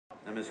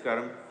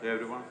Namaskaram to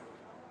everyone.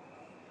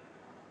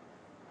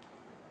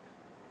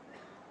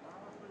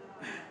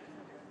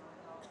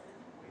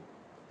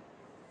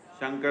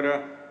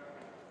 Shankara,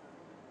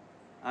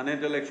 an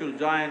intellectual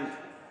giant,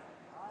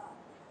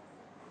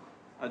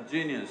 a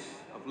genius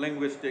of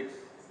linguistics,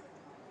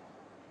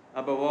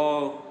 above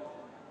all,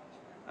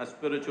 a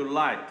spiritual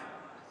light,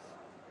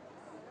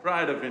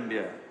 pride of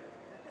India.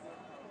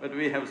 But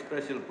we have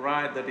special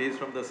pride that he is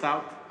from the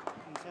south.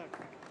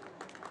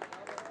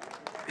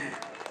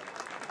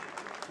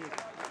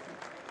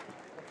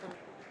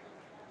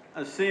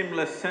 A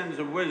seamless sense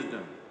of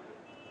wisdom,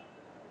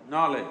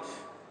 knowledge,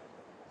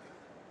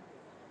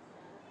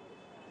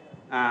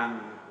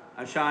 and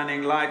a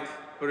shining light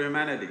for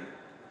humanity.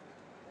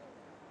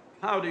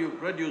 How do you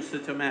produce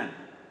such a man?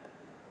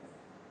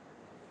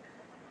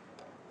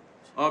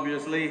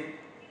 Obviously,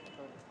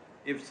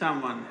 if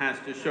someone has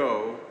to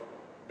show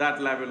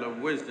that level of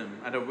wisdom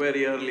at a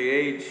very early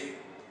age,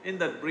 in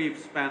that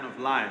brief span of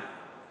life,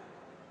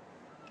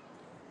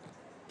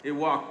 he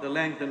walked the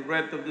length and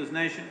breadth of this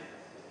nation.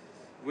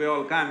 We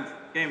all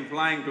came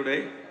flying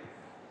today,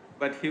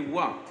 but he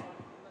walked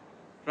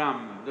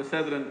from the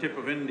southern tip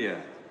of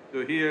India to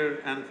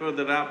here and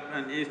further up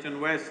and east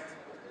and west.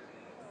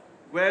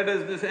 Where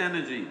does this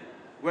energy,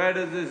 where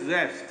does this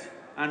zest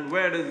and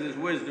where does this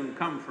wisdom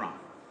come from?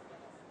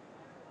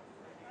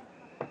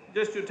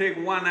 Just to take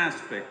one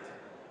aspect,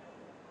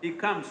 he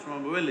comes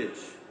from a village,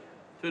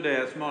 today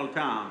a small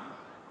town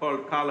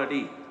called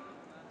Kaladi.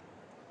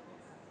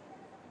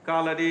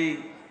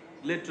 Kaladi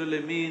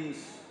literally means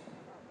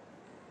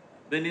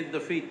beneath the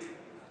feet.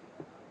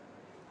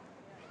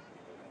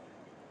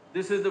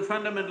 This is the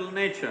fundamental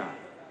nature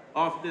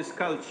of this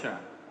culture.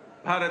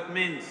 Bharat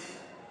means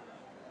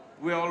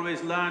we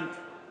always learnt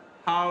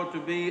how to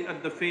be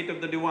at the feet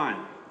of the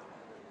divine,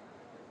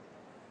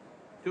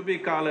 to be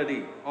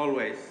Kaladi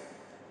always.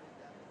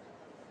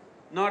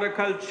 Not a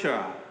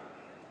culture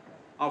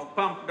of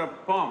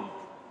pumped-up pomp,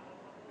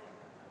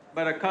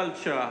 but a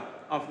culture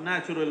of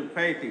natural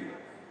piety.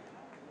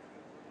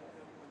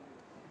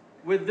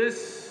 With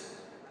this,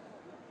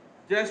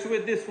 just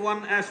with this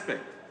one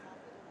aspect,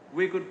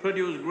 we could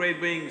produce great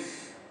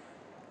beings.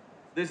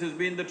 This has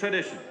been the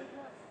tradition,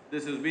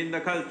 this has been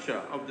the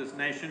culture of this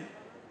nation,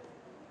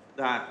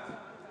 that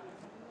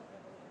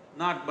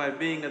not by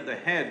being at the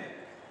head,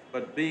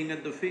 but being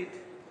at the feet,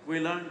 we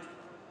learned.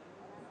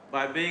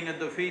 By being at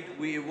the feet,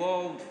 we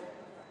evolved.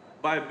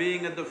 By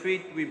being at the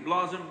feet, we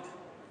blossomed.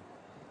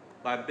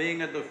 By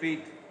being at the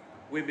feet,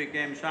 we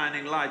became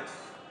shining lights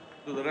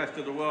to the rest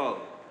of the world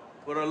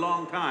for a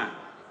long time.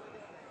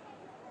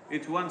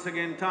 It's once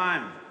again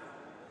time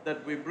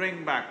that we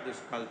bring back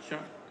this culture,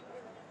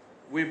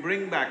 we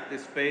bring back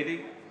this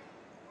piety,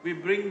 we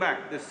bring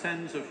back this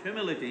sense of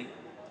humility,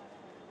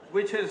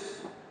 which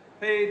has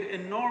paid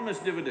enormous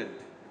dividend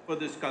for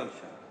this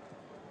culture,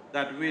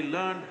 that we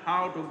learned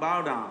how to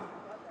bow down.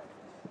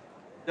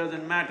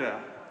 Doesn't matter,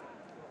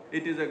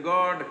 it is a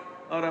god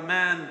or a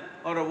man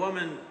or a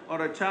woman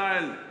or a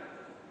child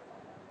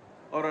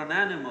or an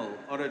animal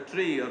or a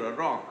tree or a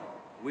rock,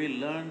 we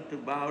learn to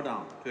bow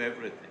down to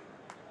everything.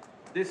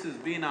 This has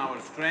been our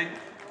strength,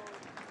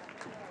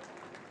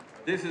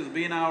 this has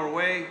been our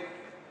way,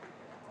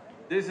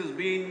 this has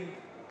been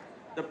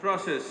the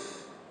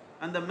process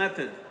and the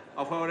method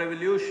of our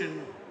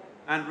evolution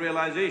and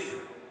realization.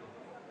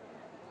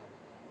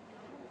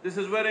 This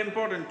is very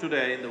important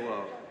today in the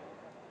world,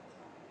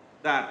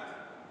 that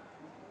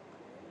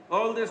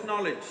all this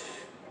knowledge,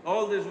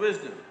 all this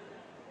wisdom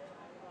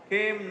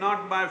came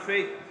not by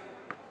faith,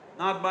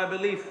 not by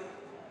belief,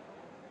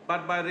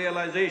 but by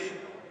realization.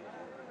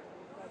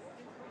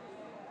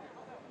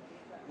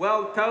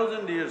 Well,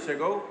 1,000 years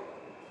ago,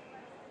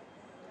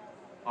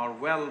 or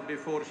well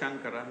before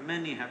Shankara,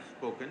 many have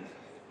spoken,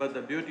 but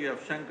the beauty of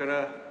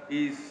Shankara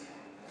is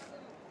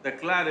the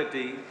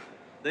clarity,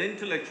 the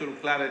intellectual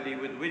clarity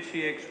with which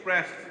he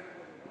expressed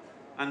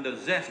and the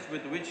zest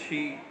with which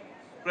he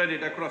spread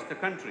it across the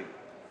country.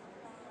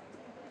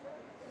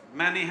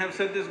 Many have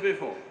said this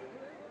before,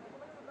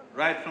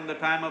 right from the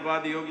time of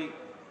Adi Yogi.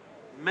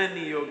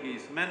 Many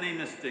yogis, many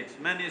mystics,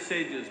 many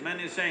sages,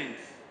 many saints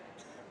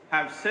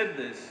have said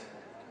this,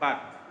 but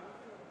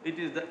it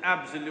is the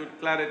absolute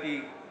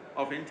clarity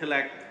of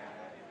intellect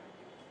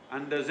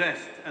and the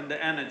zest and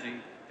the energy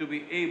to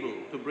be able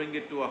to bring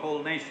it to a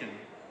whole nation,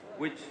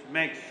 which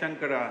makes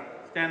Shankara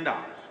stand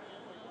out.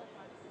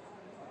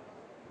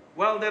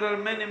 Well, there are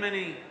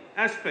many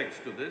aspects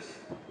to this,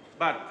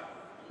 but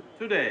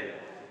today,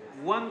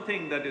 one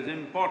thing that is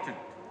important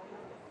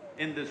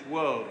in this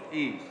world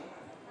is,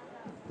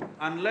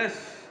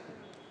 unless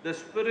the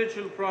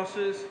spiritual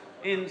process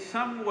in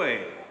some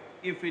way,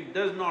 if it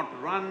does not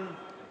run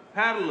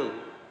parallel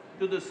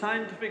to the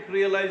scientific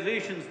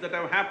realizations that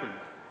have happened,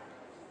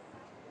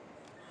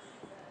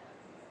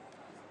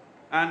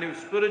 and if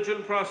spiritual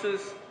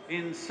process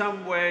in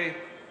some way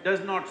does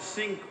not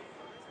sync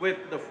with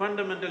the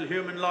fundamental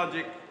human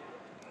logic,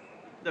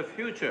 the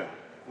future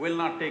will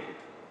not take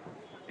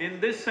it. In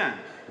this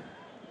sense,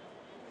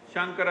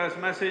 Shankara's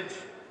message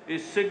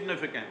is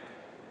significant.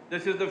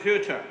 This is the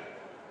future.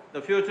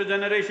 The future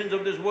generations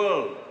of this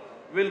world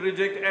will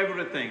reject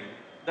everything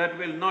that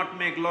will not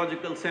make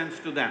logical sense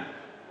to them.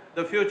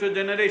 The future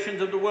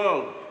generations of the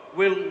world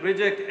will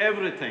reject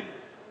everything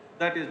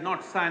that is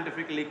not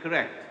scientifically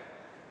correct.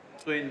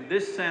 So in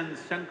this sense,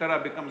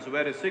 Shankara becomes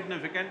very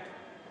significant.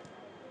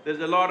 There's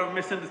a lot of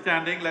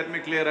misunderstanding, let me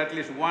clear at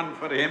least one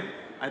for him,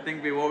 I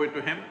think we owe it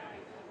to him.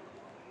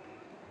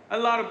 A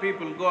lot of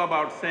people go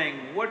about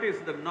saying, what is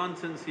the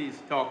nonsense he's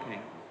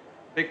talking?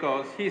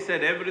 Because he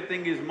said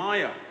everything is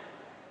Maya.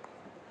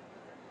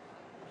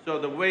 So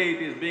the way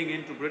it is being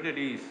interpreted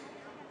is,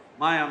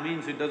 Maya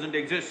means it doesn't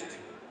exist.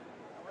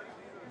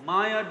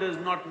 Maya does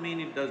not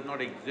mean it does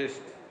not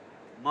exist.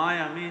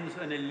 Maya means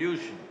an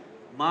illusion.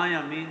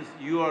 Maya means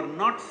you are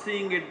not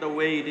seeing it the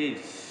way it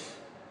is.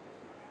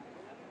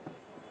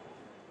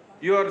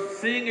 You are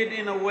seeing it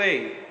in a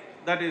way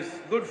that is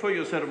good for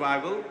your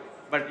survival,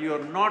 but you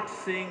are not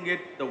seeing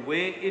it the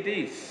way it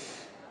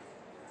is.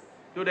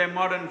 Today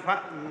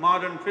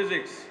modern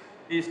physics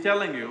is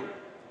telling you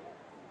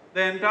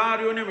the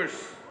entire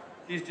universe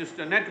is just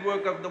a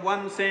network of the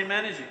one same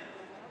energy.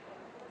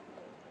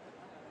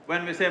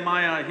 When we say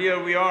Maya,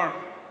 here we are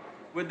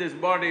with this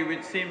body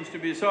which seems to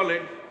be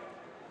solid,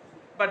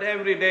 but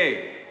every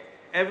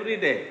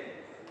day,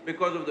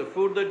 because of the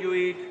food that you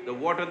eat, the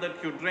water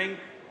that you drink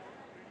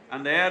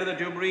and the air that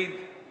you breathe,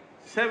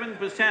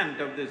 7%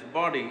 of this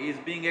body is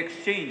being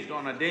exchanged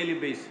on a daily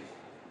basis.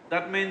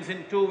 That means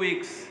in 2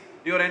 weeks,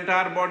 your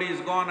entire body is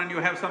gone and you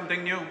have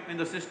something new in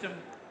the system.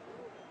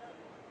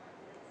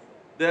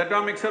 The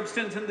atomic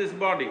substance in this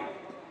body,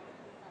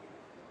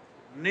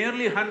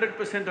 nearly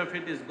 100% of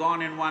it is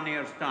gone in 1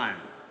 year's time.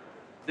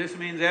 This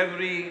means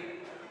every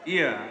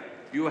year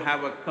you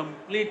have a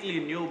completely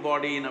new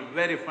body in a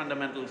very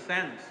fundamental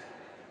sense.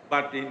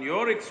 But in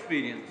your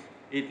experience,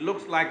 it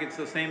looks like it's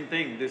the same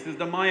thing. This is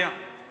the Maya.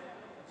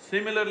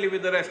 Similarly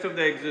with the rest of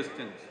the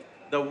existence,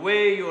 the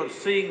way you're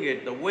seeing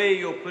it, the way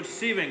you're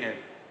perceiving it,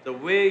 the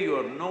way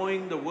you're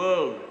knowing the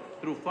world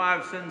through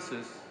 5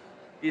 senses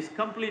is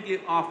completely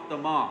off the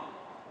mark.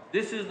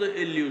 This is the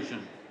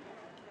illusion.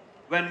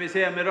 When we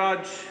say a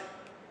mirage,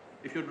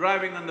 if you're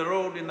driving on the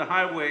road in the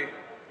highway,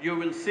 you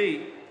will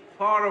see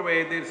far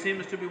away there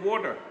seems to be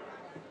water.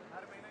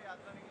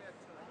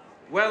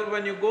 Well,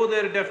 when you go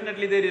there,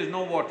 definitely there is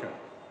no water.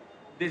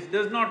 This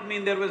does not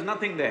mean there was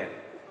nothing there.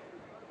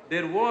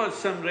 There was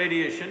some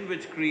radiation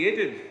which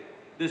created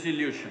this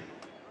illusion.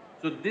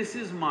 So this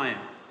is Maya.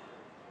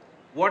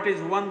 What is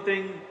one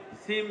thing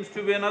seems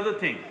to be another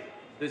thing.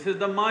 This is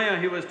the Maya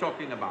he was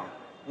talking about.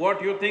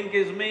 What you think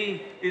is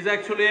me is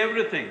actually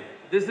everything.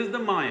 This is the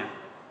Maya.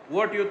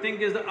 What you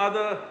think is the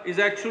other is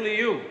actually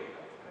you.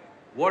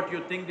 What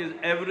you think is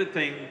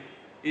everything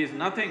is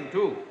nothing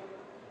too.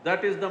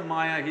 That is the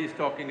Maya he's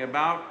talking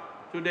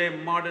about. Today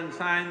modern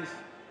science,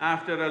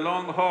 after a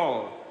long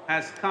haul,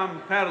 has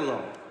come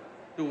parallel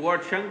to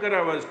what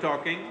Shankara was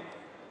talking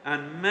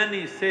and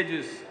many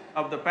sages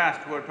of the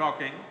past were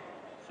talking.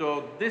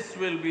 So this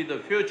will be the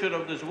future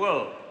of this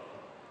world.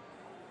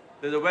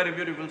 There's a very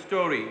beautiful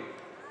story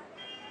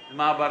in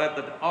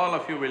Mahabharata that all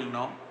of you will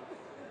know.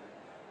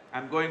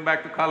 I'm going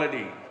back to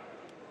Kaladi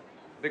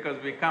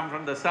because we come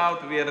from the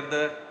south, we are at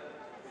the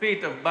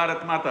feet of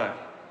Bharat Mata.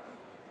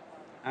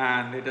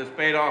 And it has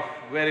paid off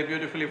very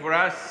beautifully for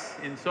us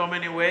in so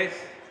many ways.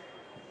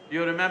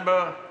 You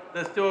remember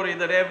the story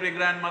that every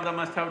grandmother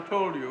must have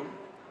told you,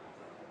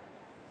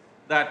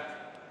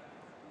 that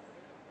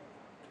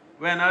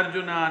when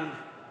Arjuna and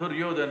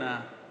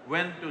Duryodhana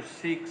went to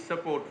seek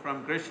support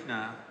from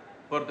Krishna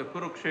for the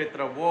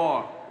Kurukshetra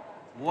war,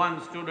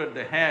 one stood at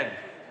the head,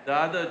 the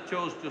other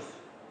chose to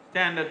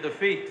stand at the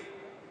feet.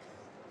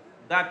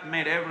 That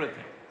made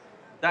everything.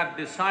 That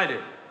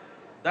decided.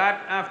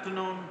 That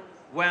afternoon,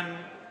 when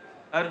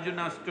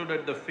Arjuna stood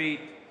at the feet,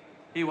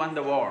 he won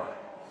the war.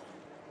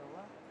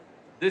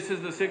 This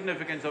is the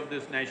significance of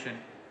this nation,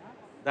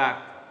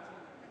 that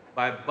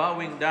by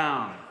bowing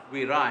down,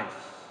 we rise.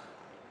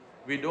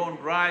 We don't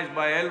rise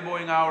by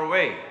elbowing our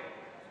way.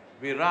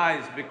 We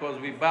rise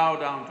because we bow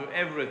down to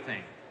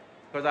everything.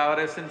 Because our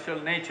essential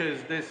nature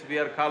is this, we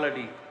are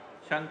Kaladi.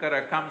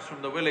 Shankara comes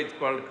from the village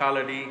called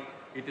Kaladi.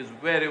 It is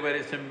very,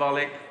 very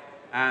symbolic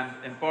and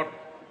important.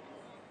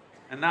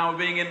 And now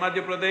being in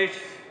Madhya Pradesh,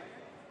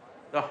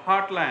 the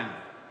heartland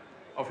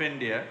of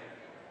India,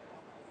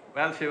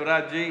 well,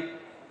 Shivrajji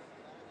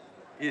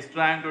is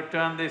trying to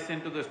turn this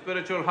into the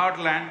spiritual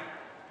heartland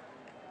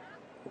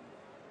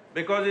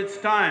because it's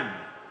time.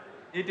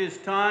 It is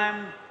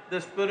time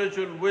the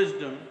spiritual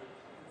wisdom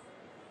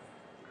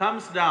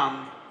comes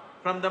down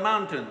from the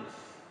mountains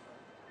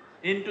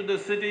into the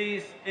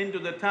cities, into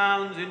the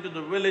towns, into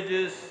the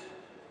villages,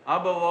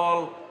 above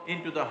all,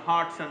 into the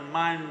hearts and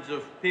minds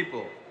of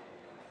people.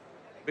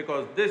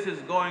 Because this is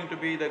going to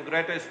be the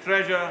greatest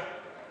treasure,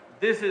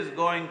 this is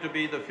going to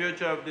be the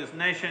future of this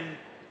nation,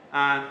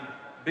 and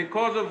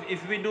because of…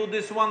 if we do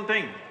this one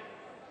thing,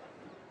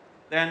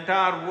 the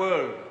entire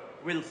world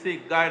will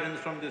seek guidance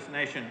from this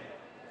nation.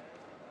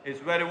 It's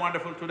very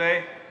wonderful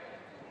today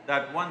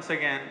that once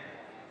again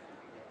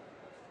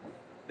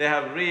they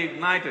have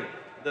reignited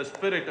the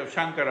spirit of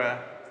Shankara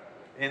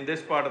in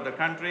this part of the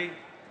country.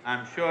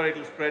 I'm sure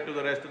it'll spread to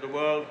the rest of the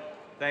world.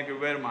 Thank you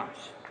very much.